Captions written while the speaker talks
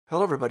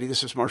Hello, everybody.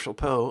 This is Marshall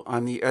Poe.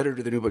 I'm the editor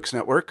of the New Books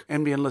Network.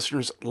 NBN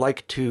listeners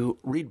like to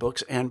read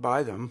books and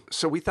buy them.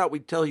 So we thought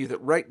we'd tell you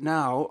that right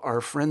now, our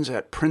friends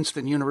at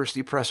Princeton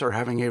University Press are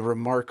having a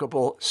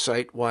remarkable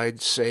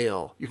site-wide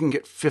sale. You can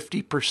get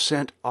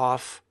 50%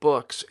 off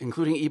books,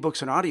 including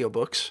ebooks and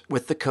audiobooks,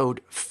 with the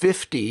code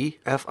 50,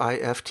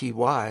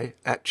 F-I-F-T-Y,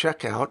 at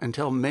checkout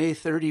until May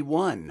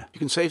 31. You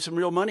can save some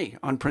real money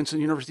on Princeton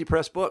University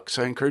Press books.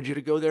 I encourage you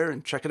to go there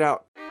and check it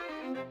out.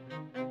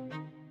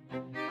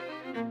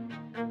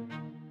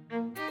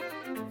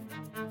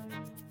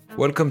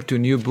 Welcome to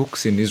New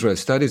Books in Israel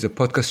Studies, a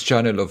podcast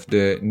channel of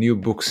the New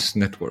Books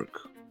Network.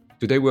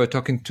 Today we are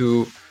talking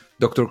to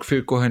Dr.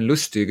 Kfir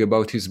Cohen-Lustig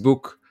about his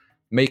book,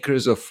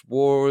 Makers of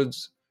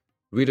Words,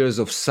 Readers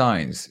of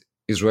Signs,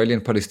 Israeli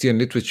and Palestinian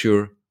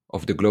Literature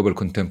of the Global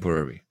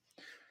Contemporary.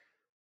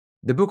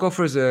 The book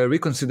offers a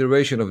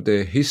reconsideration of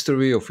the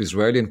history of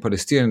Israeli and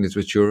Palestinian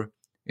literature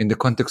in the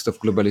context of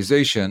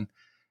globalization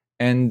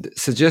and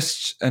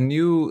suggests a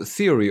new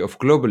theory of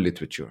global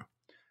literature.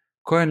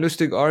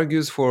 Cohen-Lustig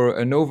argues for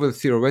a novel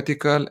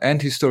theoretical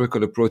and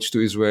historical approach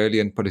to Israeli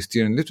and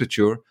Palestinian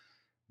literature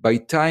by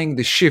tying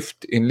the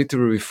shift in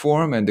literary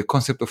form and the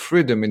concept of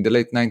freedom in the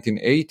late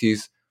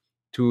 1980s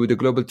to the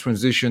global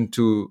transition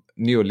to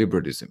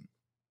neoliberalism.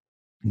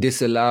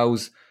 This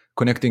allows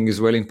connecting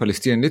Israeli and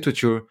Palestinian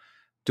literature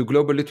to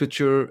global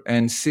literature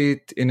and see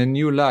it in a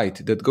new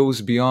light that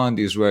goes beyond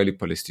the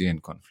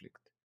Israeli-Palestinian conflict.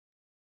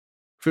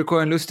 Kfir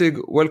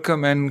Cohen-Lustig,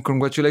 welcome and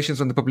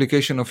congratulations on the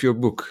publication of your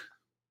book.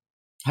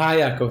 Hi,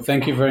 Yaakov.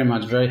 Thank you very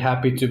much. Very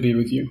happy to be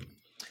with you.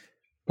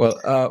 Well,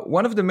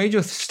 one of the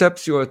major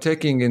steps you are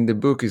taking in the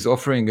book is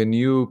offering a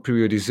new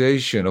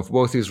periodization of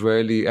both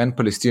Israeli and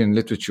Palestinian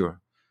literature.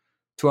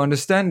 To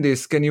understand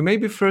this, can you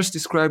maybe first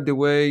describe the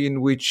way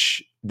in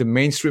which the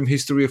mainstream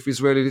history of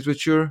Israeli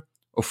literature,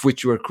 of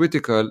which you are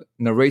critical,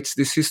 narrates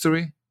this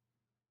history?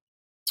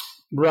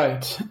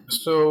 Right.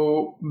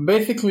 So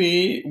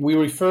basically, we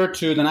refer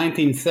to the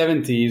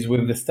 1970s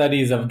with the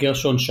studies of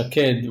Gershon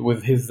Shaked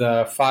with his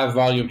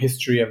 5-volume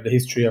history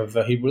of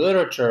Hebrew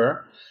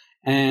literature.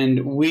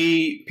 And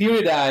we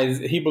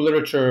periodize Hebrew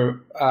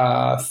literature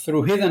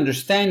through his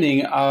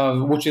understanding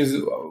of, which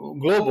is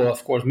global,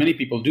 of course, many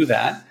people do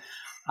that.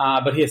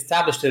 But he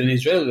established it in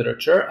Israeli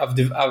literature of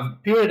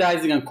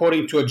periodizing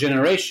according to a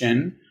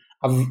generation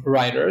of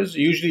writers,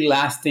 usually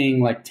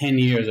lasting like 10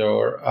 years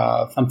or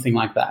something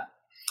like that.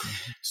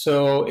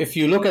 So if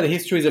you look at the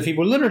histories of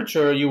Hebrew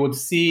literature, you would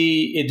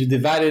see it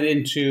divided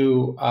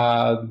into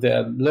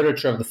the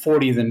literature of the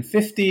 40s and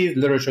 50s,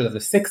 literature of the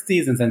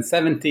 60s, and then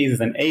 70s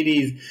and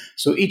 80s.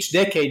 So each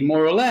decade,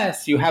 more or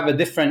less, you have a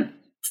different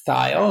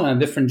style and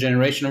a different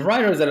generation of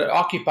writers that are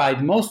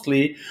occupied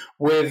mostly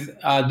with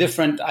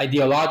different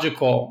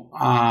ideological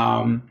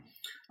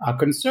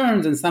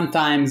concerns, and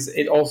sometimes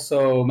it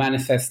also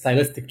manifests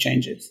stylistic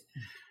changes.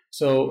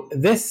 So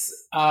this,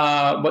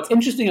 what's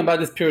interesting about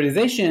this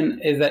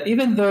periodization is that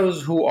even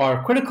those who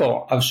are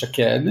critical of Shaked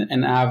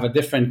and have a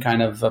different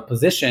kind of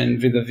position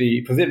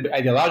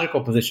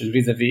ideological position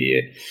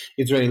vis-a-vis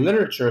Israeli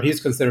literature, he's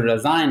considered a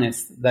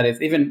Zionist. That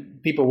is, even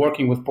people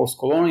working with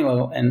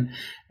post-colonial and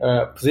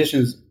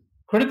positions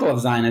critical of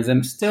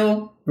Zionism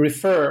still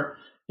refer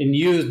and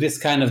use this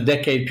kind of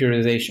decade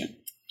periodization.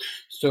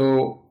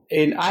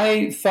 And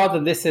I thought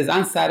that this is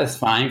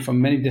unsatisfying for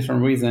many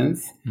different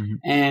reasons,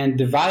 and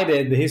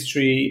divided the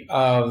history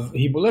of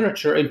Hebrew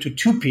literature into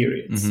two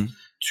periods.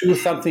 To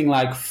something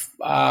like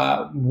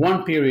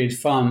one period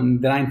from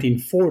the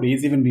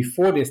 1940s, even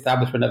before the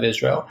establishment of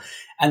Israel,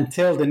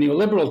 until the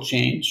neoliberal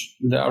change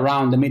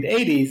around the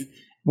mid-80s,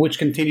 which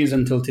continues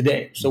until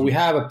today. So we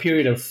have a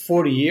period of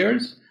 40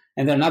 years,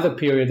 and then another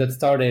period that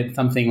started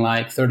something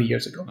like 30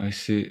 years ago. I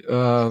see.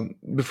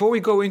 Before we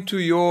go into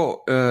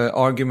your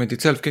argument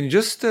itself, can you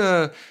just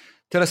tell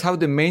us how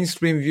the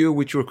mainstream view,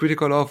 which you're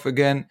critical of,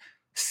 again,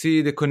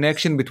 see the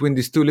connection between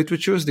these two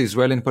literatures, the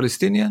Israeli and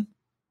Palestinian?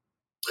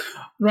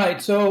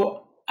 Right.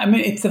 So, I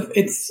mean,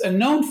 it's a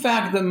known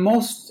fact that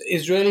most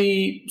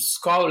Israeli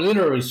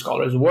literary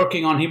scholars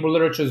working on Hebrew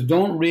literatures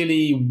don't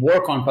really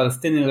work on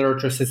Palestinian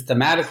literature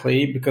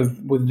systematically because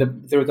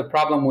there's a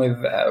problem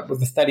with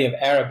the study of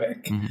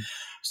Arabic.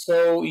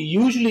 So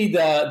usually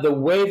the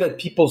way that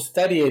people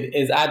study it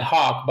is ad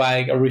hoc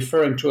by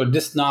referring to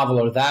this novel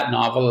or that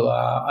novel.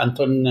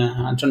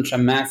 Anton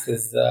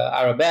Shammas's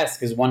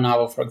Arabesque is one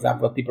novel, for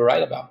example, that people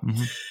write about.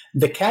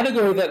 The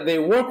category that they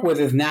work with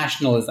is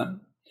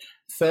nationalism.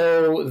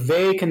 So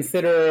they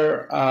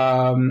consider,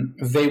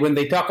 when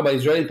they talk about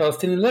Israeli and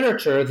Palestinian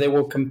literature, they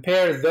will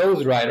compare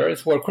those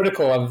writers who are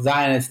critical of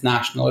Zionist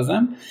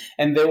nationalism,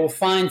 and they will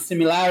find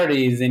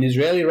similarities in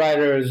Israeli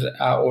writers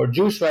or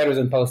Jewish writers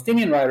and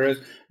Palestinian writers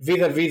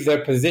vis-a-vis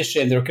their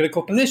position, their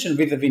critical position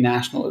vis-a-vis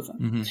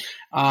nationalism.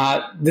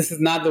 This is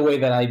not the way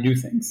that I do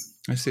things.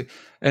 I see.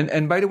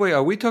 And by the way,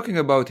 are we talking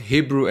about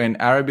Hebrew and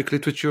Arabic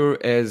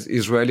literature as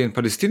Israeli and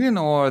Palestinian,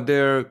 or are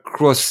there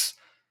cross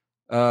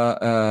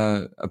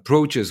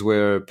approaches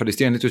where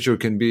Palestinian literature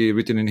can be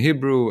written in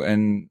Hebrew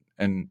and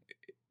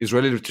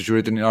Israeli literature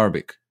written in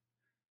Arabic?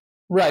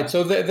 Right.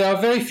 So there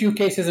are very few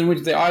cases in which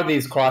there are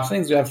these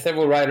crossings. You have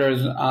several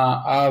writers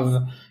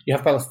you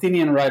have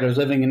Palestinian writers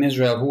living in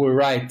Israel who will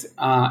write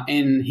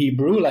in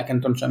Hebrew, like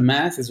Anton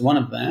Shammas is one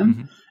of them.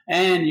 Mm-hmm.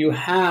 And you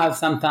have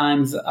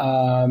sometimes, you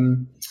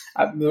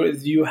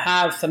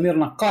have Samir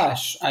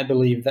Naqash, I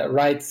believe, that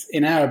writes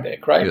in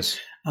Arabic, right? Yes.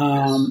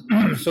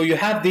 So you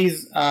have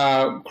these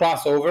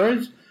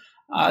crossovers.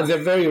 They're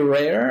very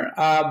rare,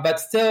 but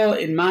still,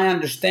 in my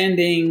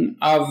understanding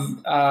of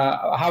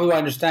how I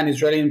understand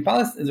Israeli and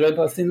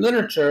Palestinian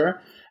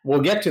literature,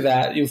 we'll get to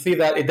that. You'll see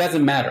that it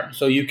doesn't matter.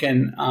 So you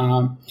can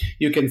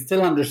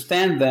still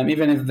understand them,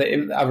 even if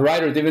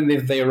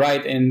they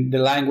write in the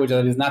language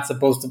that is not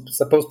supposed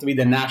to be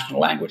the national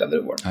language of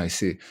the world. I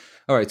see.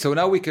 All right. So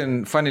now we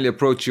can finally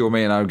approach your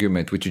main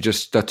argument, which you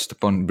just touched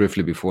upon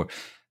briefly before.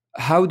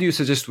 How do you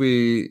suggest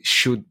we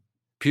should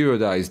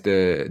periodize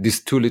these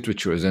two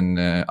literatures and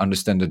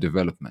understand the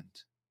development?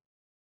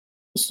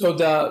 So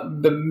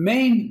the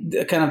main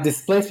kind of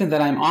displacement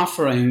that I'm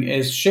offering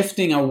is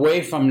shifting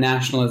away from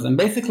nationalism.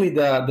 Basically,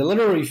 the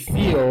literary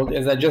field,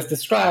 as I just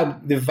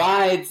described,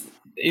 divides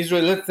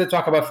Israel. Let's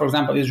talk about, for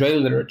example, Israeli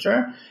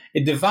literature.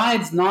 It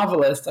divides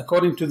novelists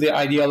according to their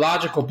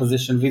ideological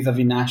position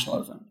vis-a-vis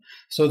nationalism.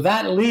 So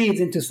that leads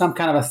into some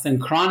kind of a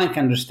synchronic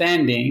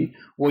understanding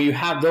where you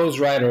have those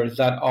writers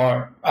that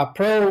are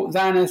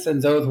pro-Zionist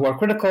and those who are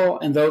critical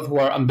and those who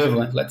are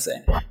ambivalent, let's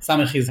say.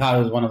 Sami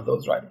Chizhar is one of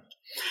those writers.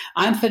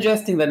 I'm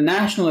suggesting that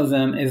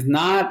nationalism is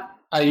not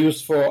a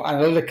useful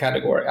analytic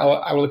category.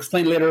 I will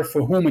explain later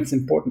for whom it's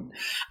important.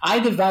 I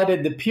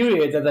divided the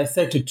periods, as I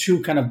said, to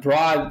two kind of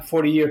broad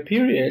 40-year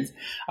periods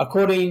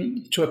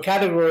according to a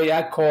category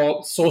I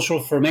call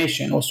social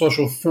formation or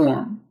social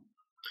form.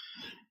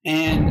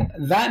 And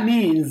that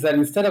means that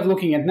instead of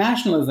looking at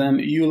nationalism,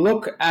 you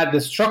look at the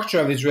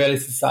structure of Israeli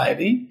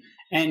society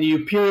and you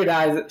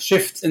periodize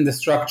shifts in the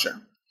structure.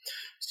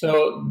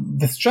 So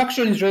the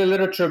structure in Israeli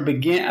literature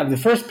began at the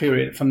first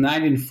period from the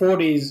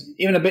 1940s,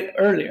 even a bit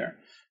earlier,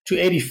 to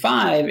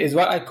 85 is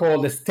what I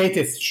call the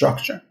statist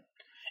structure,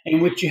 in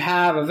which you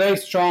have a very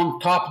strong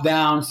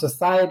top-down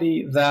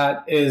society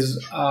that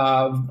is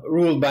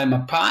ruled by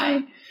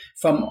Mapai,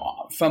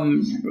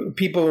 from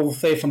people who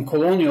say from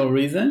colonial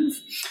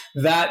reasons,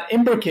 that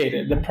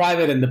imbricated the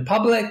private and the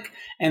public,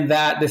 and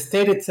that the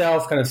state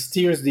itself kind of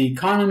steers the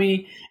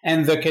economy,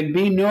 and there can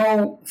be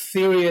no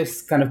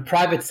serious kind of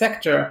private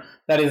sector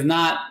that is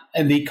not,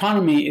 and the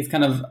economy is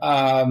kind of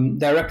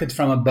directed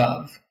from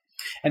above.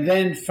 And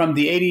then from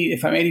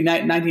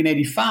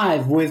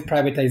 1985, with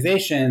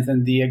privatizations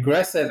and the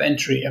aggressive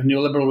entry of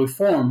neoliberal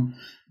reform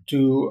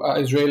to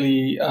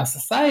Israeli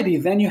society,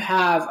 then you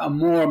have a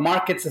more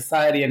market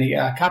society and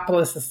a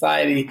capitalist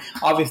society.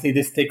 Obviously,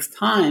 this takes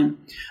time,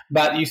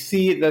 but you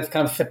see that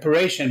kind of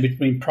separation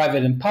between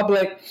private and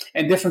public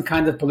and different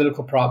kinds of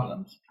political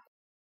problems.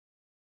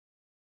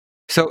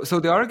 So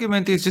the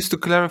argument is, just to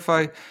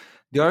clarify,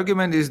 the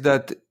argument is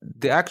that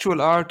the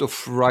actual art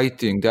of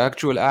writing, the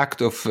actual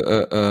act of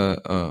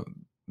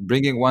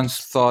bringing one's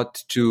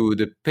thought to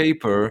the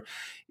paper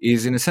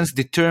is in a sense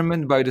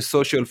determined by the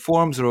social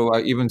forms, or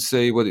I even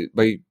say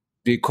by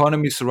the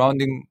economy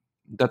surrounding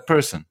that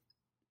person.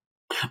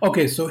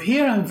 Okay, so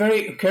here I'm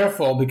very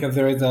careful because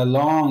there is a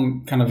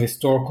long kind of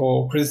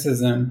historical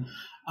criticism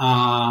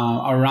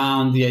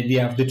around the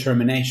idea of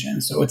determination.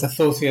 So it's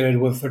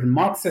associated with certain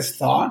Marxist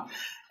thought.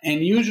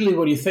 And usually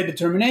when you say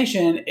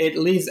determination, it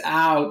leaves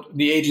out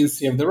the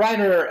agency of the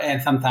writer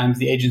and sometimes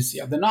the agency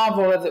of the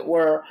novel, as it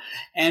were,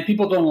 and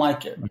people don't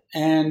like it.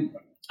 And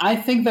I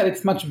think that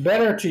it's much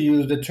better to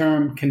use the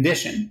term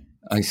condition.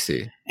 I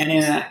see.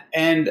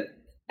 And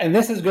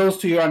this goes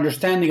to your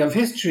understanding of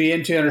history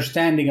and to your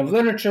understanding of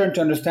literature and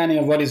to understanding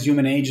of what is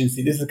human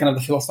agency. This is kind of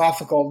the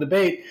philosophical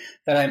debate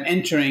that I'm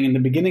entering in the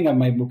beginning of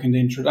my book in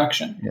the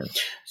introduction. Yes.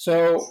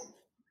 So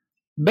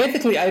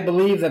basically, I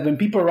believe that when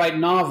people write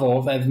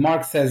novels, as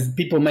Marx says,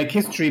 people make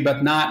history,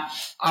 but not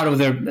as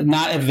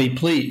they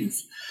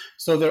please.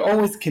 So there are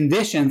always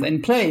conditions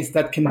in place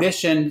that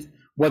condition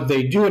what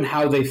they do and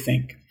how they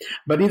think.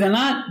 But these are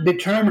not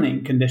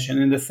determining condition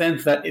in the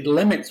sense that it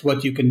limits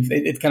what you can,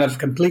 it kind of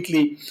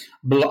completely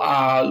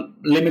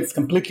limits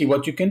completely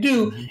what you can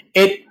do. Mm-hmm.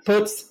 It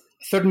puts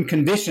certain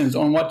conditions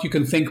on what you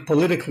can think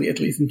politically, at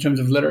least in terms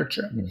of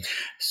literature. Mm-hmm.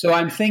 So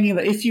I'm thinking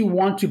that if you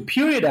want to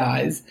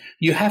periodize,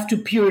 you have to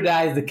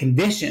periodize the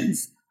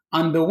conditions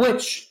under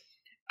which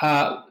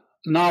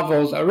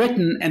novels are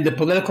written, and the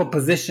political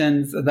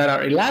positions that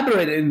are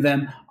elaborated in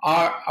them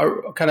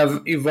are kind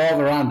of evolve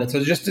around it.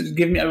 So just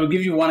to I will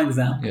give you one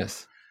example.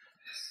 Yes.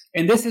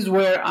 And this is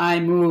where I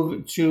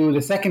move to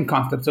the second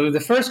concept. So the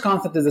first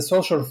concept is the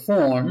social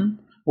form,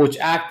 which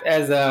act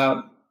as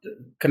a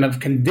kind of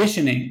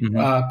conditioning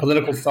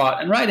political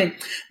thought and writing.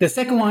 The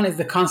second one is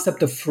the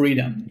concept of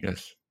freedom.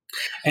 Yes.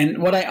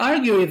 And what I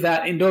argue is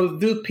that in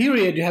those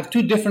period, you have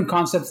two dominant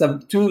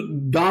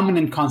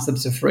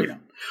concepts of freedom.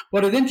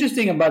 What is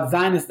interesting about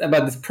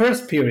this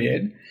first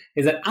period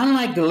is that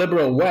unlike the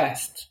liberal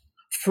West,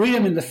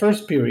 freedom in the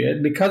first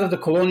period, because of the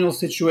colonial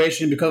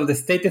situation, because of the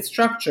stated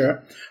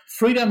structure,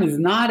 freedom is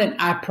not an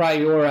a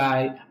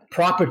priori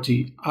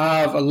property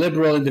of a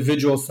liberal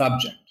individual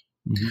subject.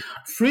 Mm-hmm.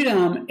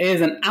 Freedom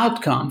is an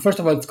outcome. First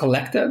of all, it's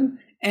collective.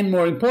 And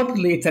more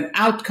importantly, it's an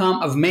outcome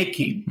of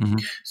making. Mm-hmm.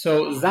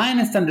 So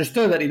Zionists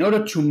understood that in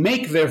order to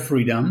make their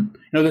freedom,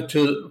 in order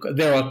to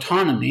their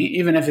autonomy,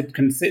 even if it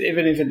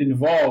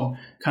involved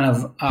kind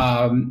of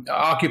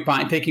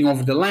occupying, taking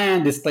over the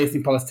land,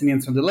 displacing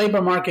Palestinians from the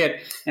labor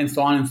market, and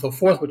so on and so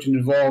forth, which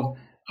involved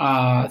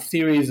a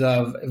series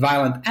of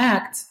violent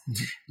acts,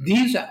 mm-hmm.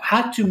 these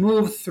had to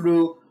move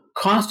through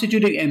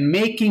constituting and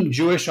making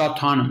Jewish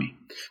autonomy.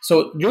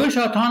 So Jewish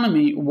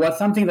autonomy was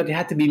something that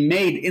had to be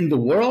made in the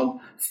world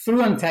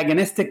through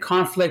antagonistic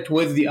conflict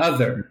with the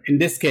other. In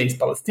this case,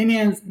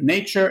 Palestinians,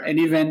 nature, and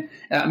even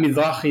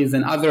Mizrahis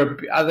and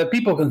other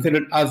people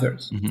considered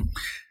others. Mm-hmm.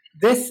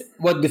 This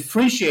would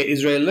differentiate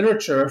Israeli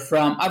literature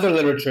from other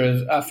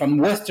literatures, from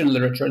Western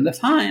literature in the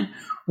time,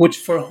 which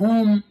for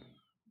whom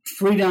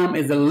freedom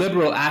is a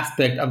liberal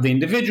aspect of the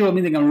individual,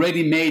 meaning a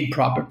ready-made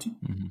property.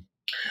 Mm-hmm.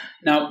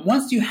 Now,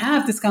 once you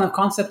have this kind of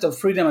concept of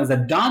freedom as a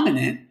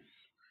dominant,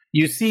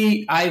 you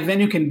see,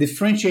 then you can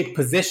differentiate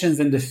positions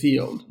in the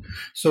field.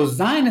 So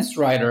Zionist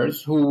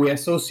writers, who we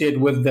associate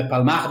with the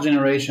Palmach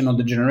generation or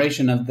the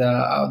generation of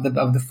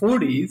the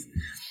 40s,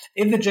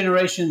 is the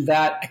generation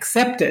that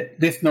accepted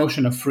this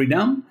notion of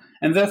freedom,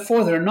 and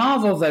therefore their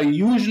novels are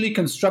usually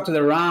constructed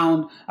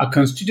around a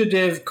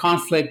constitutive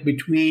conflict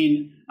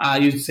between,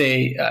 you'd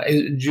say,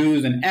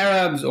 Jews and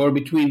Arabs, or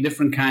between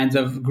different kinds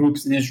of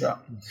groups in Israel.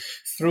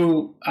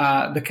 Through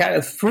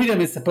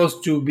freedom is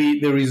supposed to be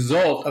the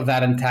result of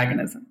that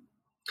antagonism.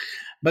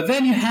 But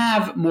then you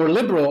have more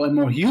liberal and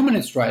more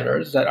humanist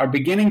writers that are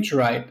beginning to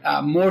write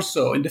more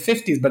so in the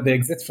 50s, but they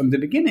exist from the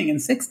beginning in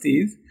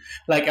 60s,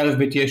 like Aleph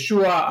Bet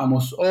Yeshua,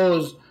 Amos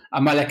Oz,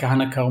 Amalia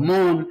Kahana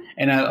Karmon,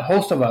 and a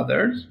host of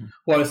others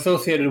who are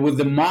associated with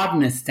the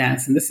modernist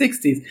stance in the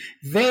 60s.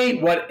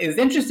 What is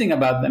interesting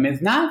about them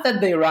is not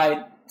that they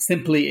write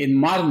simply in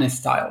modernist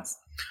styles,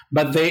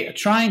 but they are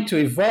trying to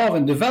evolve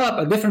and develop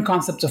a different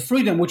concept of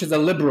freedom, which is a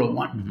liberal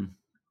one. Mm-hmm.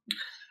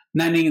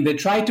 Meaning they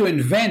try to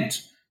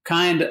invent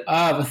kind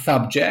of a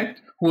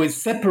subject who is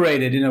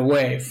separated in a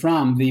way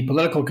from the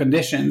political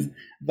conditions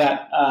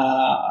that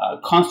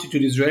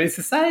constitute Israeli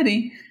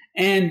society,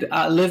 and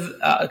live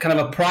kind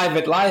of a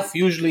private life,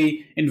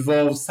 usually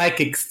involves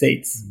psychic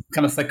states,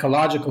 kind of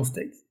psychological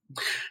states.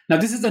 Now,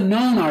 this is a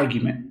known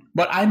argument.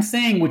 What I'm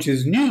saying, which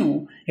is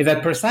new, is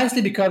that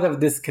precisely because of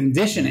this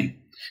conditioning,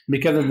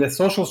 because of the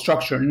social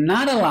structure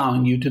not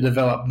allowing you to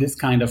develop this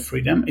kind of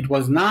freedom, it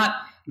was not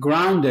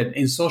grounded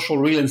in social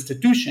real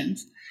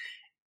institutions,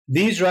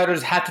 these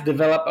writers had to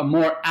develop a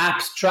more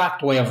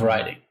abstract way of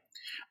writing,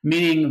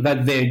 meaning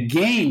that they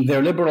gain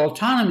their liberal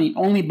autonomy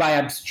only by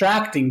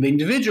abstracting the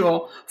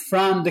individual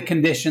from the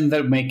conditions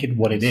that make it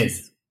what it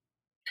is.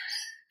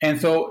 And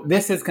so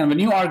this is kind of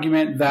a new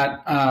argument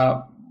that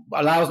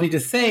allows me to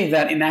say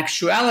that in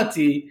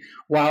actuality,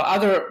 while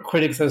other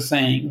critics are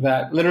saying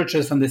that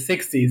literature from the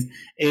 60s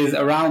is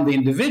around the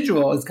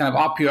individual, is kind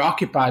of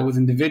preoccupied with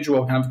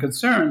individual kind of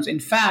concerns, in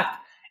fact,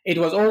 it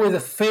was always a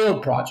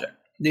failed project.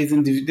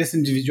 This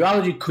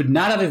individuality could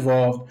not have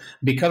evolved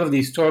because of the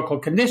historical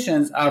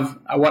conditions of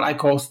what I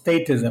call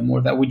statism,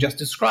 or that we just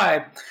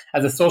described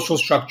as a social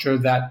structure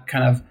that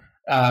kind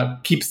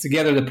of keeps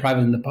together the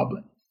private and the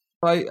public.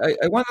 I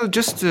want to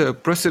just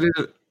press a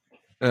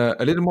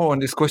little more on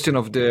this question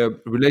of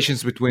the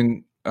relations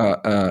between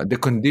the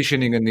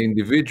conditioning and the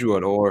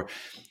individual, or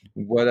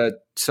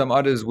what some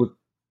others would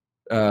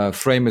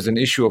frame as an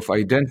issue of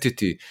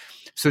identity.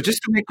 So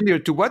just to make clear,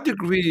 to what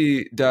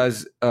degree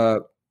does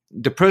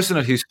the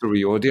personal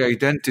history or the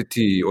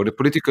identity or the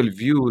political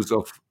views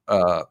of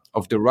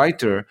the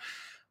writer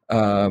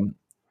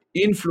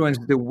influence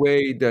the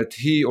way that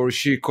he or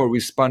she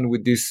correspond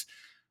with these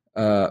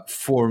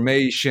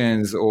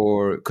formations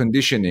or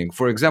conditioning?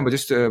 For example,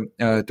 just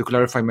to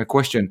clarify my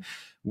question,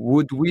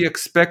 would we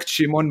expect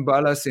Shimon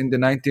Balas in the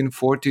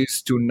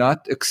 1940s to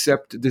not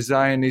accept the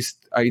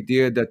Zionist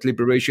idea that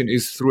liberation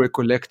is through a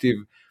collective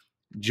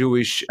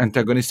Jewish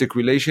antagonistic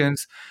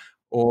relations?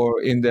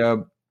 Or in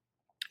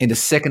the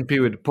second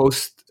period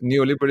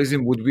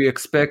post-neoliberalism, would we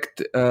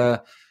expect,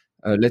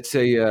 let's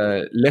say,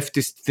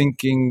 leftist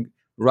thinking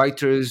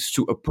writers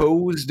to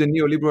oppose the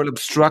neoliberal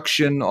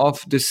obstruction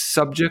of this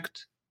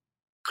subject?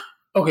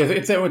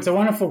 Okay, so it's a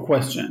wonderful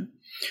question.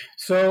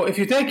 So if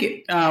you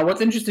take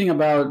what's interesting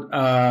about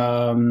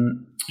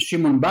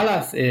Shimon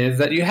Balas is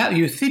that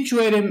you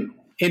situate him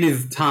in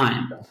his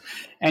time,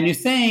 and you're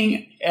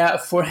saying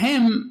for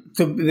him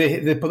to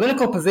the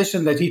political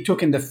position that he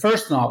took in the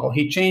first novel,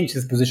 he changed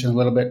his position a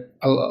little bit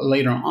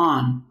later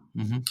on.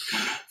 Mm-hmm.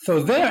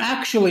 So there,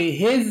 actually,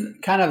 his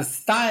kind of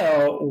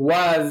style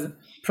was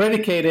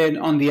predicated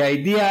on the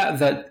idea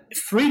that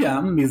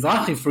freedom,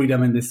 Mizrahi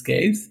freedom in this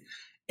case,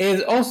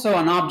 is also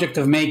an object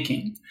of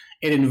making.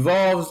 It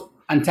involves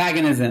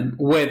antagonism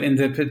with, in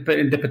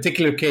the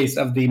particular case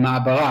of the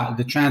Ma'abara,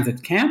 the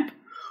transit camp,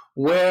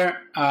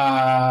 where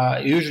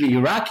usually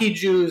Iraqi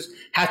Jews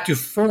had to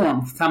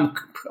form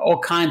all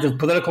kinds of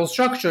political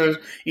structures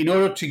in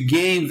order to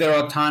gain their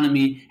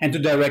autonomy and to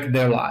direct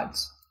their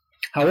lives.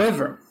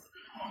 However,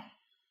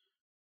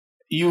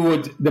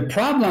 the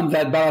problem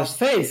that Ballas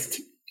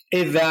faced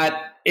is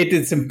that it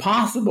is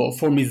impossible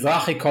for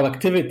Mizrahi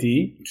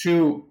collectivity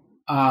to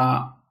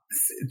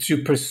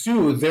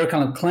pursue their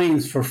kind of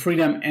claims for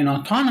freedom and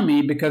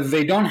autonomy, because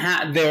they don't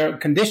have, their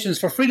conditions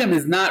for freedom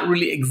is not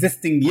really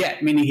existing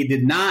yet, meaning he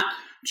did not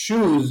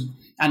choose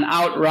an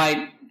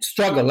outright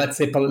struggle, let's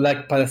say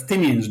like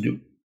Palestinians do,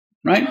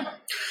 right?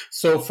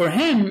 So for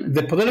him,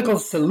 the political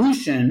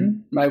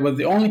solution, right, was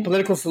the only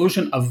political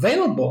solution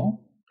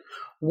available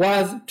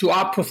was to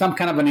opt for some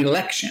kind of an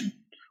election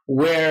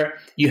where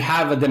you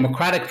have a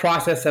democratic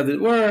process, as it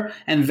were,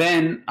 and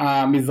then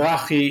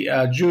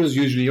Mizrahi Jews,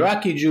 usually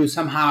Iraqi Jews,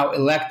 somehow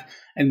elect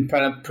and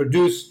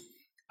produce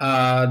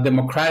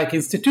democratic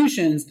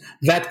institutions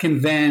that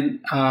can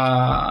then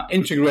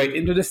integrate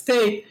into the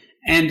state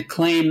and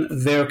claim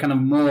their kind of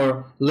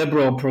more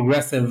liberal,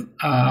 progressive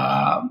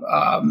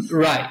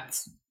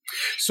rights.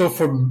 So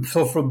for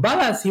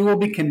Ballas, he will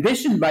be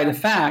conditioned by the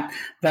fact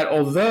that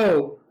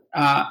although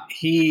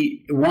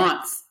he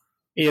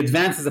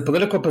advances a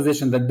political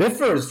position that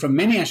differs from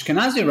many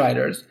Ashkenazi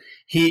writers,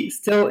 he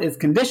still is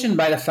conditioned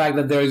by the fact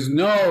that there is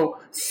no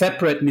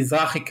separate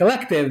Mizrahi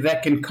collective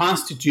that can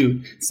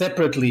constitute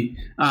separately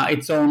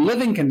its own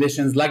living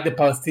conditions like the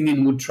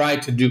Palestinian would try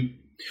to do.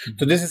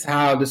 So this is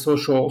how the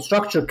social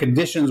structure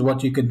conditions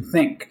what you can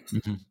think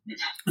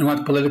and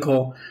what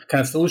political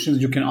kind of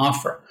solutions you can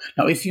offer.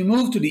 Now, if you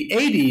move to the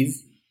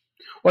 80s,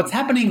 what's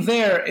happening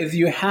there is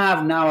you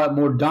have now a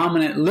more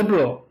dominant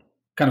liberal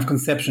kind of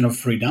conception of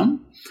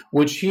freedom,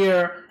 which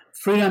here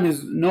freedom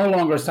is no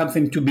longer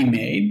something to be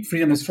made.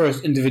 Freedom is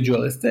first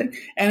individualistic,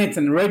 and it's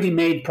a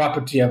ready-made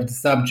property of the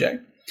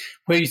subject,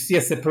 where you see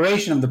a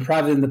separation of the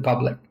private and the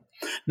public.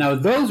 Now,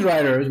 those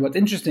writers, what's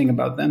interesting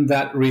about them,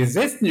 that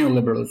resist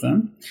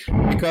neoliberalism,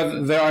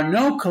 because there are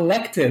no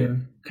collective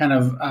kind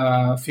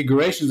of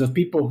figurations of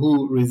people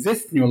who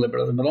resist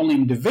neoliberalism, but only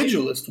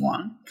individualist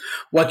one.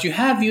 What you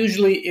have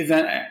usually is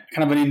a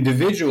kind of an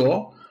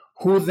individual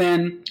who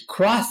then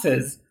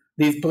crosses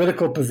these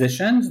political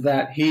positions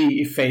that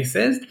he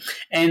faces,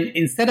 and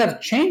instead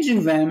of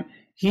changing them,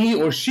 he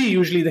or she,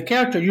 usually the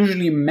character,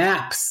 usually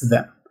maps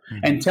them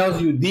and tells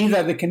you these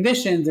are the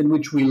conditions in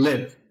which we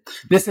live.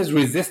 This is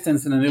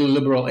resistance in a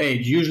neoliberal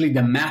age, usually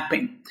the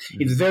mapping.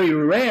 It's very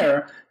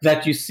rare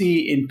that you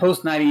see in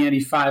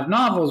post-1985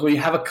 novels where you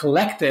have a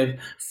collective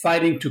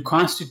fighting to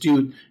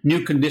constitute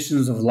new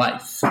conditions of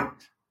life.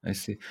 I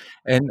see.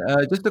 And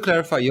just to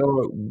clarify,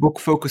 your book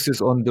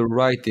focuses on the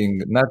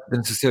writing, not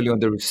necessarily on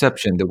the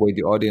reception, the way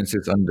the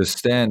audiences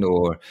understand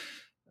or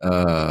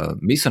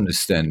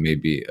misunderstand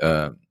maybe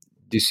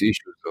these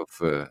issues of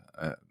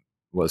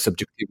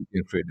subjectivity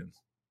and freedom.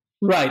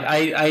 Right.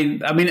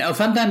 I mean,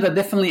 sometimes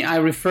I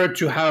refer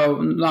to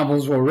how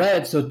novels were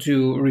read, so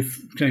to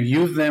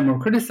use them or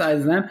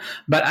criticize them,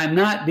 but I'm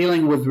not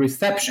dealing with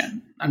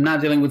reception. I'm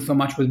not dealing with so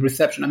much with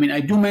reception. I mean,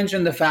 I do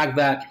mention the fact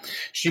that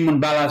Shimon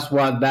Ballas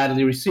was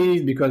badly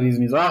received because he's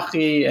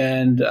Mizrahi,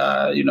 and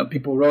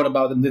people wrote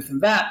about him this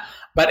and that,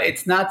 but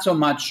it's not so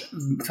much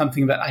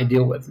something that I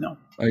deal with. No.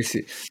 I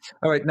see.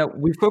 All right. Now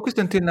we focused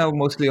until now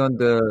mostly on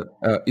the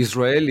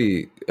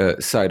Israeli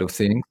side of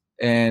things.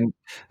 And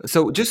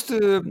so just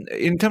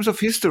in terms of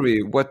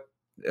history, what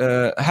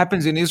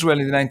happens in Israel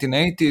in the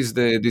 1980s,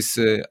 this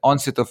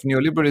onset of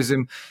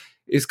neoliberalism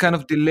is kind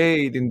of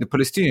delayed in the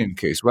Palestinian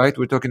case, right?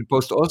 We're talking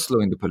post-Oslo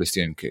in the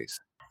Palestinian case.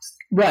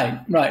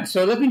 Right.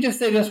 So let me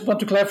just want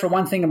to clarify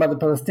one thing about the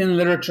Palestinian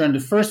literature in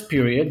the first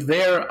period.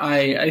 There,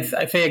 I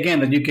say again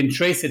that you can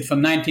trace it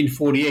from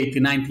 1948 to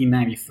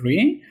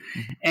 1993.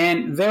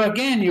 And there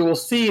again, you will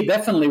see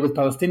definitely with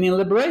Palestinian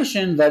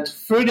liberation that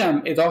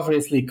freedom is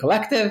obviously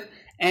collective,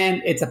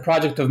 and it's a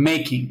project of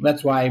making.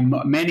 That's why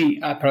many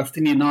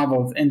Palestinian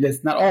novels in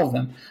this, not all of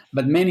them,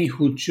 but many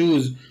who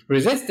choose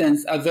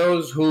resistance are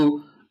those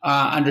who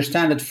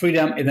understand that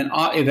freedom is an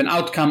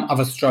outcome of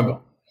a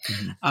struggle.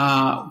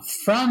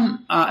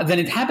 Then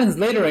it happens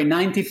later in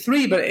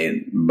 93, but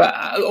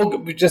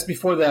just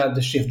before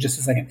the shift, just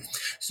a second.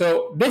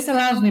 So this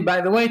allows me,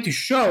 by the way, to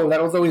show that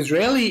although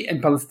Israeli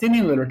and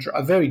Palestinian literature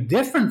are very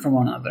different from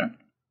one another,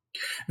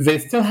 they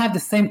still have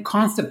the same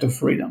concept of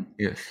freedom.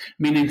 Yes.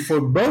 Meaning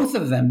for both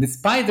of them,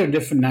 despite their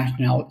different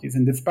nationalities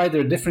and despite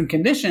their different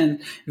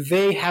conditions,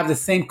 they have the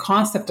same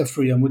concept of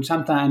freedom, which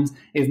sometimes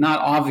is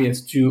not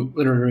obvious to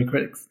literary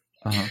critics.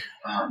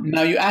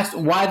 Now, you asked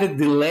why the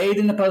delayed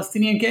in the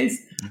Palestinian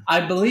case.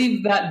 I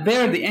believe that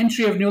the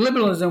entry of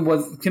neoliberalism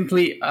was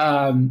simply,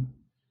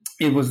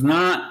 it was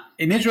not,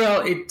 in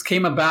Israel, it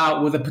came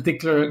about with a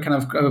particular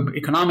kind of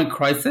economic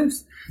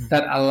crisis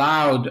that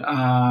allowed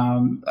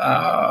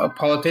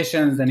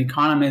politicians and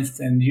economists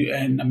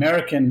and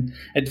American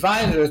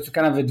advisors to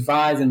kind of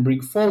advise and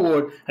bring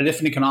forward a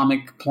different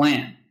economic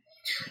plan.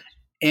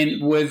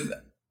 And with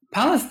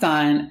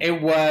Palestine,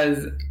 it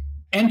was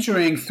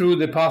entering through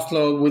the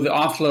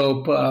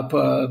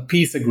Oslo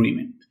peace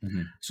agreement.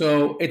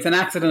 So it's an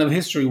accident of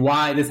history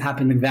why this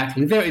happened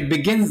exactly there. It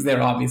begins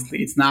there, obviously.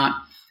 It's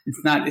not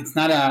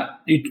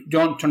you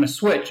don't turn a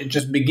switch. It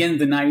just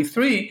begins in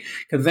 93,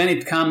 because then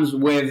it comes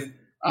with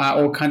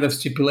all kinds of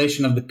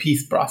stipulation of the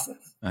peace process.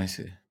 I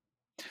see.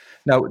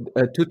 Now,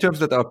 two terms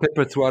that are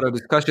peppered throughout our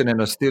discussion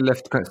and are still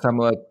left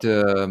somewhat,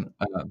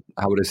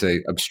 how would I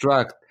say,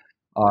 abstract,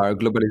 are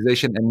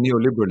globalization and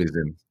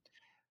neoliberalism.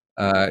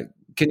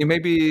 Can you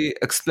maybe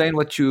explain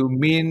what you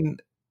mean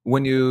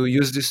when you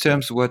use these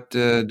terms? What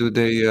do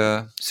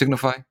they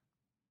signify?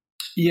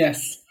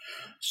 Yes.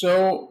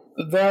 So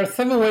there are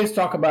several ways to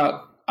talk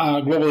about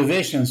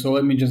globalization. So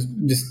let me just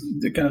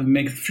kind of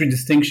make three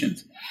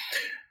distinctions.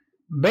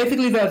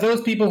 Basically, there are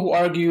those people who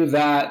argue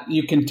that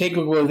you can take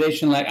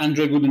globalization like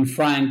Andre Guden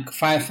Frank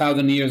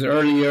 5,000 years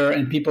earlier,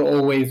 and people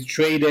always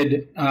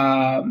traded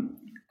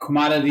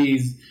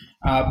commodities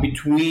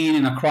between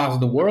and across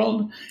the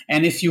world.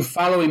 And if you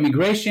follow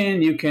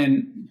immigration, you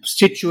can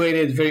situate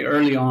it very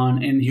early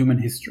on in human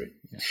history.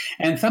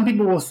 And some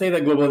people will say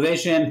that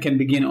globalization can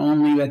begin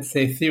only, let's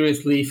say,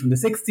 seriously from the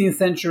 16th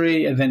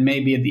century, and then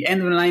maybe at the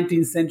end of the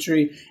 19th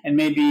century, and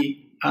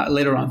maybe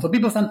later on. So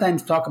people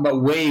sometimes talk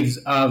about waves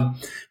of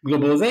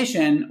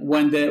globalization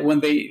when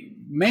they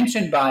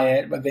mention by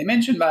it. What they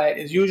mention by it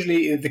is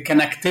usually the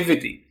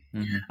connectivity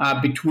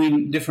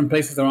between different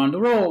places around the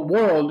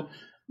world,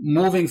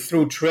 moving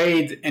through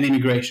trade and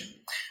immigration.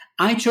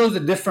 I chose a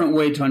different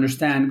way to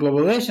understand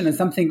globalization as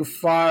something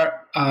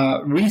far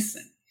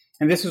recent.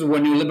 And this is where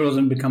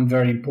neoliberalism becomes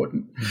very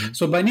important.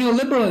 So by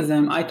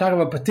neoliberalism, I talk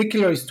about a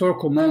particular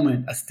historical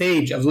moment, a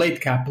stage of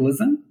late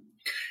capitalism,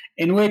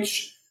 in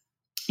which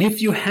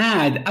if you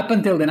had, up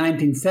until the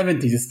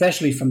 1970s,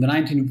 especially from the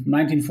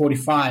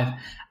 1945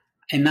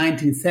 and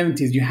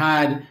 1970s, you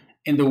had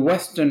in the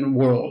Western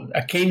world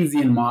a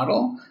Keynesian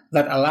model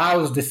that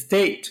allows the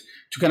state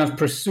to kind of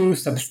pursue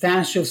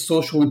substantial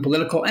social and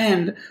political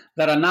ends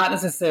that are not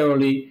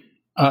necessarily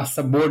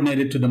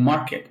subordinated to the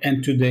market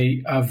and to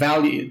the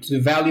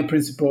value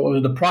principle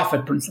or the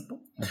profit principle.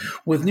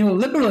 With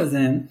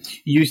neoliberalism,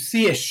 you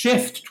see a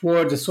shift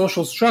towards a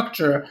social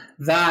structure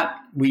that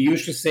we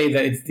used to say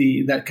that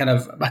that kind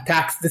of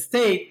attacks the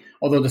state,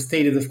 although the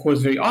state is, of course,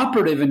 very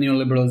operative in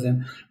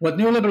neoliberalism. What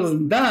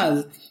neoliberalism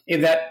does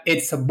is that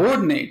it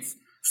subordinates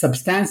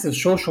substantive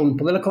social and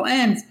political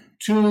ends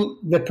to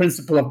the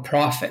principle of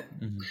profit.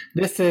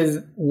 This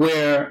is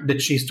where the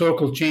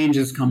historical change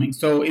is coming.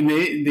 So in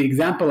the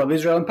example of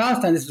Israel and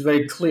Palestine, this is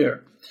very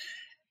clear.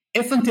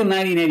 If until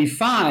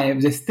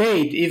 1985, the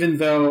state, even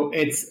though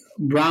it's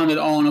grounded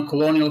on a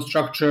colonial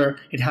structure,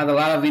 it had a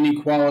lot of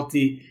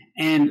inequality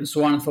and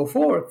so on and so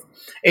forth,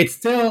 it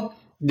still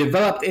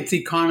developed its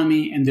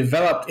economy and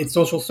developed its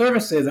social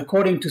services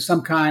according to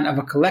some kind of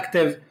a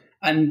collective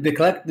and the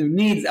collective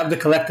needs of the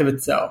collective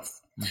itself.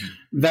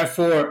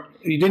 Therefore,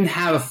 you didn't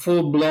have a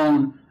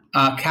full-blown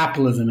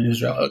capitalism in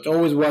Israel. It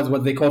always was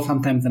what they call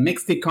sometimes a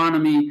mixed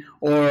economy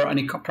or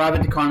a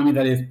private economy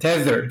that is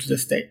tethered to the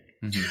state.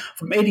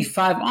 From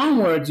 85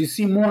 onwards, you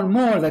see more and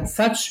more that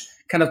such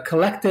kind of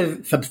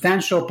collective,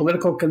 substantial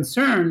political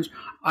concerns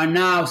are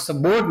now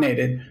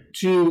subordinated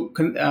to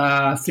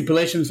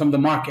stipulations from the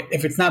market.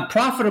 If it's not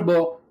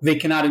profitable, they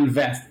cannot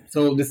invest.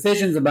 So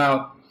decisions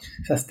about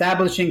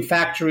establishing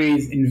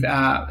factories,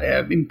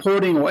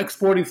 importing or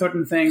exporting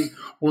certain things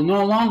will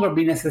no longer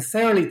be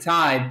necessarily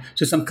tied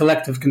to some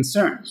collective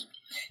concerns.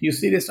 You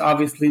see this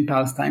obviously in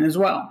Palestine as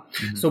well.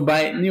 So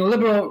by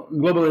neoliberal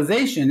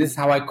globalization, this is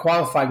how I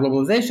qualify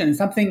globalization, it's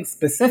something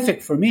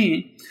specific for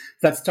me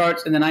that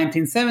starts in the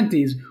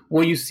 1970s,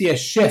 where you see a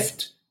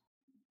shift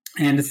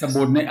and the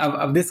subordinate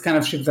of this kind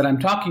of shift that I'm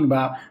talking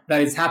about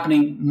that is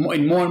happening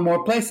in more and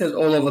more places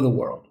all over the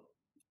world.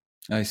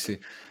 I see.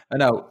 And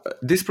now,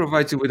 this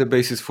provides you with a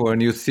basis for a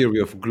new theory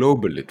of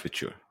global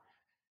literature.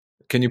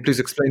 Can you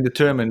please explain the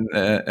term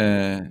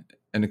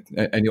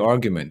and your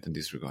argument in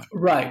this regard?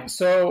 Right.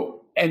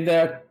 So in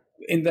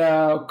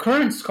the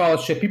current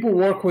scholarship, people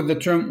work with the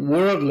term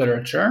world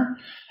literature.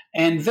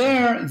 And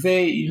there,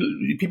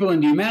 people in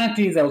the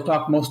humanities, I will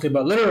talk mostly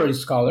about literary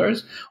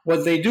scholars,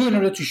 what they do in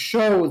order to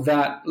show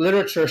that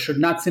literature should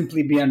not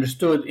simply be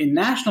understood in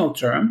national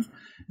terms,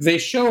 they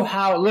show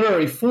how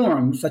literary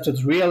forms such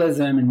as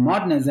realism and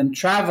modernism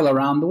travel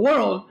around the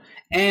world,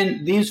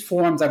 and these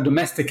forms are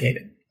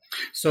domesticated.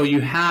 So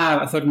you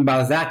have a certain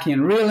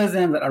Balzacian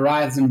realism that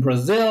arrives in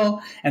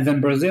Brazil, and then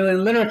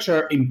Brazilian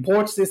literature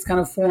imports these kind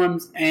of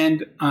forms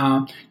and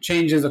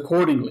changes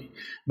accordingly.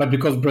 But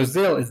because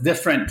Brazil is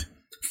different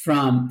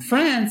from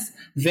France,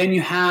 then you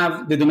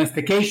have the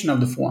domestication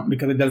of the form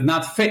because it does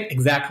not fit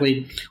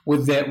exactly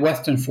with the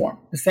Western form.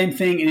 The same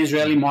thing in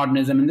Israeli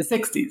modernism in the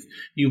 60s.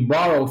 You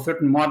borrow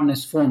certain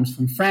modernist forms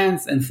from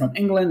France and from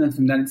England and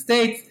from the United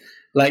States,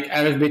 like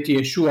Aref Beit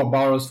Yeshua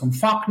borrows from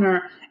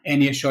Faulkner,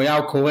 and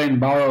Yeshayahu Cohen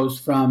borrows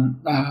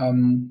from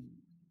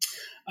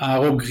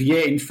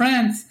Rogrier in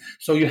France.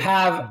 So you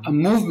have a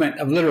movement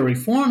of literary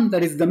form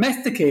that is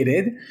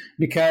domesticated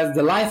because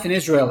the life in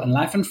Israel and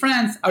life in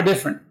France are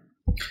different.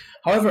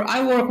 However,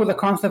 I work with a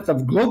concept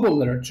of global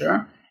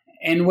literature,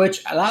 in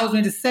which allows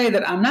me to say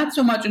that I'm not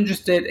so much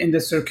interested in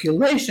the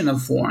circulation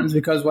of forms,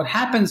 because what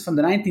happens from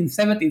the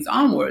 1970s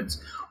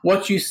onwards,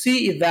 what you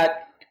see is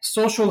that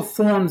social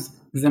forms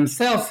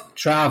themselves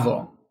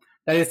travel.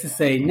 That is to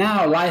say,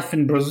 now life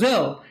in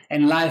Brazil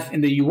and life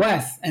in the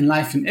US and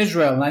life in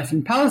Israel, life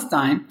in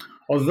Palestine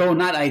although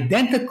not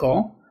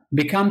identical,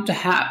 begin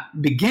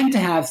to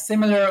have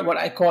similar, what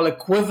I call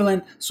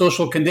equivalent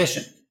social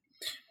conditions,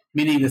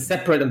 meaning the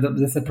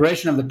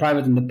separation of the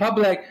private and the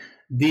public,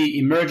 the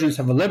emergence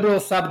of a liberal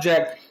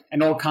subject,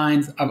 and all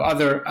kinds of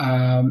other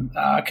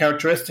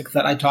characteristics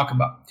that I talk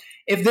about.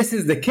 If this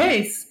is the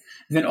case,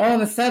 then all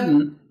of a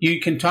sudden you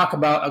can talk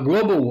about a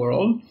global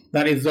world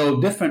that is,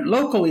 though different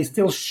locally,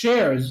 still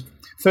shares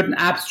certain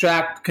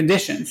abstract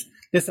conditions.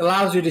 This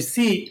allows you to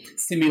see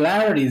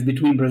similarities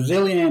between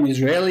Brazilian,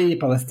 Israeli,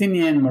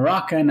 Palestinian,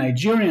 Moroccan,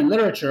 Nigerian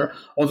literature,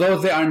 although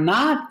they are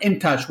not in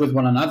touch with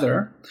one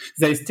another.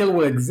 They still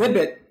will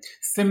exhibit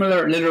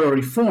similar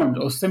literary forms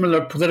or similar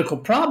political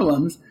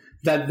problems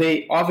that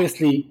they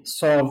obviously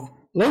solve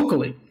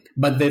locally,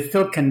 but they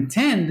still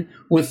contend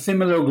with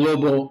similar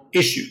global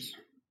issues.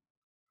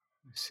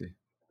 I see.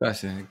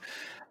 Fascinating.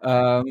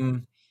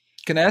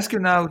 Can I ask you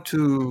now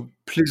to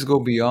please go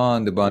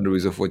beyond the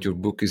boundaries of what your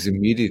book is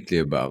immediately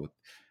about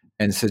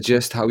and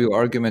suggest how your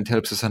argument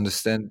helps us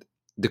understand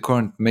the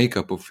current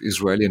makeup of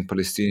Israeli and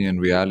Palestinian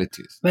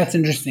realities? That's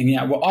interesting.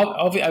 Yeah. Well,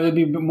 I will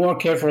be more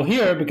careful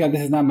here because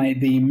this is not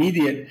the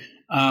immediate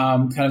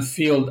kind of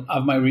field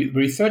of my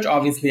research.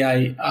 Obviously,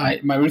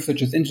 my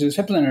research is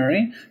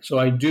interdisciplinary, so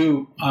I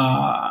do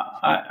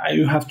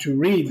have to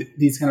read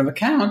these kind of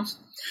accounts.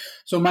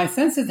 So my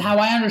sense is how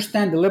I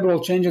understand the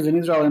liberal changes in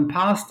Israel and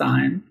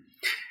Palestine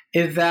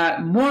is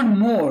that more and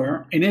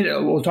more,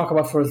 we'll talk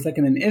about for a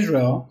second in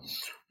Israel,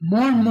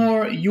 more and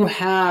more you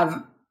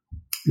have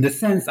the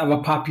sense of a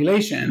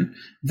population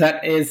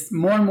that is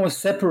more and more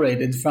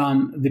separated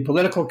from the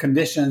political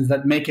conditions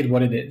that make it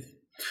what it is.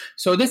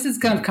 So this is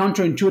kind of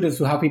counterintuitive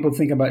to how people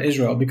think about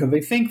Israel, because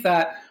they think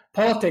that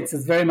politics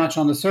is very much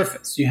on the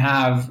surface. You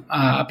have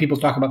people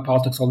talk about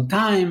politics all the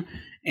time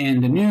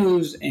in the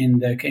news,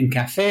 in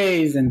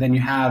cafes, and then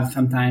you have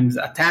sometimes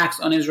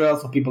attacks on Israel,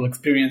 so people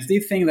experience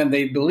these things and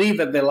they believe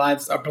that their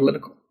lives are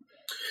political.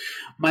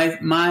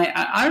 My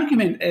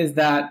argument is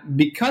that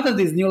because of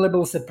this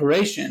neoliberal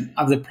separation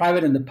of the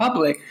private and the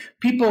public,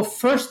 people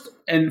first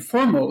and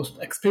foremost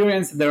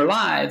experience their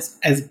lives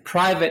as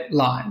private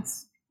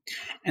lives.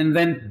 And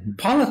then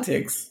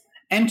politics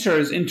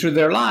enters into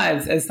their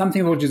lives as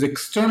something which is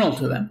external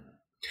to them,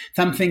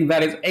 something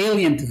that is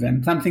alien to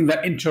them, something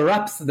that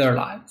interrupts their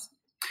lives.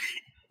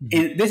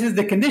 And this is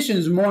the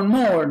conditions more and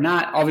more,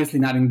 obviously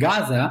not in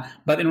Gaza,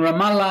 but in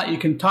Ramallah, you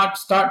can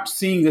start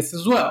seeing this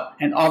as well.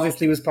 And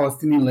obviously with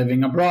Palestinians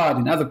living abroad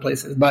in other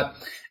places. But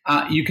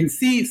you can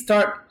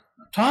start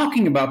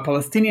talking about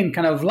Palestinian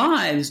kind of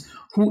lives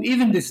who,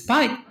 even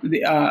despite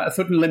the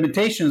certain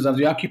limitations of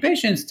the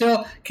occupation,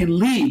 still can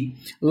lead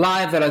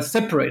lives that are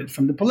separated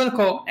from the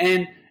political,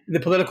 and the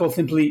political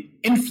simply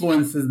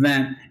influences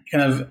them,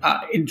 kind of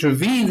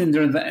intervenes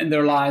in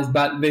their lives,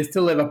 but they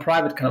still live a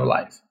private kind of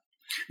life.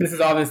 This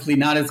is obviously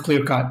not as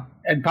clear-cut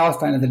in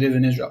Palestine as it is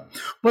in Israel.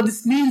 What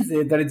this means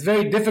is that it's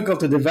very difficult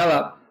to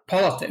develop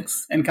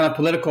politics and kind of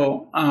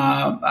political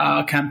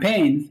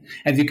campaigns,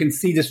 as you can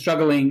see the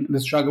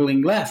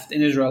struggling left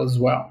in Israel as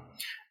well.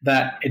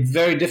 That it's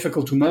very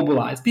difficult to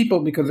mobilize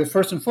people because they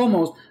first and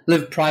foremost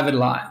live private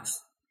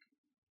lives.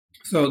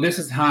 So this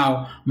is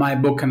how my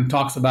book kind of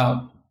talks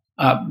about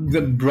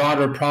the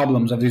broader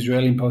problems of the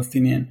Israeli and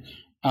Palestinian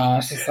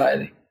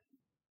society.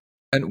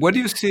 And where do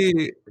you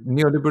see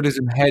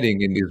neoliberalism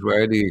heading in the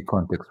Israeli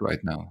context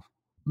right now?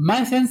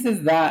 My sense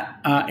is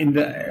that in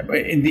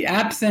the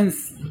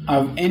absence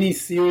of any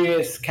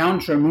serious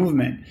counter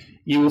movement,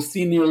 you will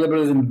see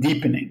neoliberalism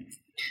deepening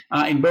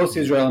in both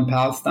Israel and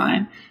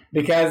Palestine,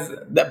 because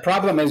the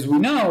problem is we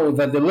know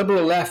that the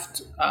liberal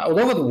left all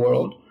over the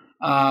world,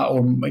 or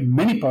in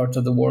many parts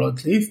of the world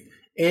at least,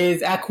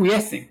 is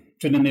acquiescing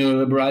to the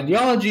neoliberal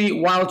ideology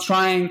while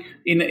trying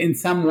in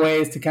some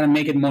ways to kind of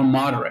make it more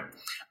moderate.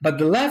 But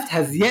the left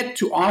has yet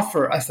to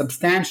offer a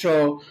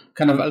substantial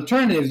kind of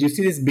alternatives. You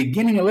see this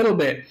beginning a little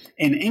bit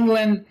in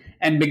England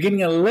and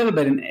beginning a little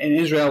bit in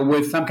Israel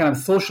with some kind of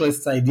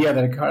socialist idea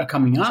that are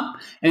coming up.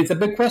 And it's a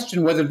big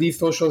question whether these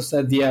socialist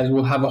ideas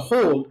will have a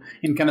hold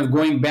in kind of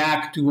going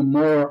back to a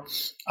more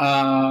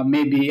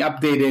maybe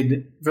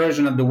updated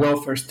version of the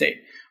welfare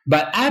state.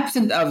 But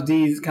absent of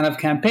these kind of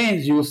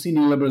campaigns, you will see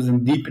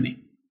neoliberalism deepening.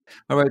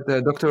 All right,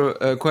 Dr.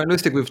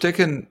 Cohen-Lustig, we've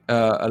taken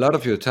a lot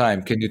of your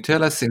time. Can you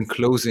tell us in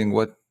closing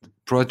what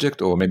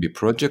project or maybe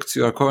projects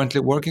you are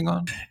currently working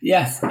on?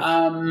 Yes.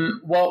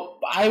 Well,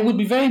 I would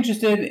be very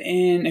interested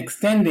in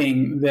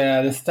extending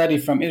the study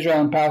from Israel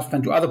and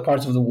Palestine to other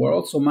parts of the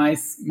world. So my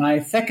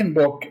second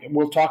book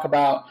will talk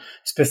about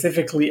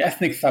specifically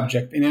ethnic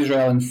subject in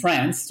Israel and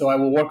France. So I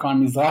will work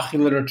on Mizrahi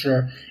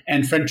literature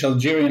and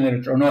French-Algerian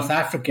literature or North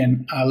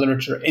African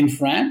literature in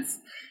France.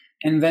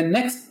 And then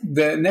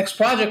the next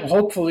project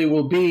hopefully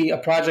will be a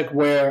project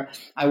where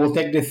I will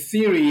take this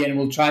theory and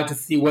will try to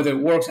see whether it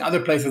works in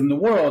other places in the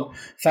world,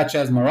 such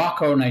as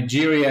Morocco,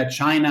 Nigeria,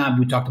 China.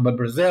 We talked about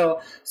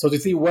Brazil. So to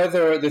see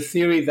whether the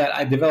theory that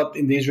I developed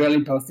in the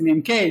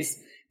Israeli-Palestinian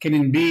case can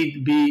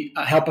indeed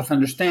help us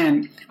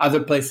understand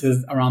other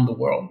places around the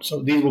world.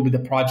 So these will be the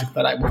projects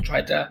that I will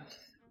try to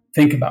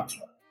think about.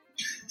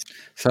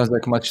 Sounds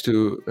like much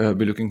to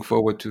be looking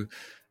forward to.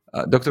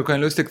 Dr.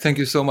 Cohen-Lustig, thank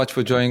you so much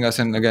for joining us.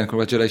 And again,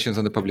 congratulations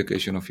on the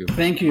publication of your book.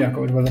 Thank you,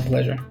 Yaakov. It was a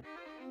pleasure.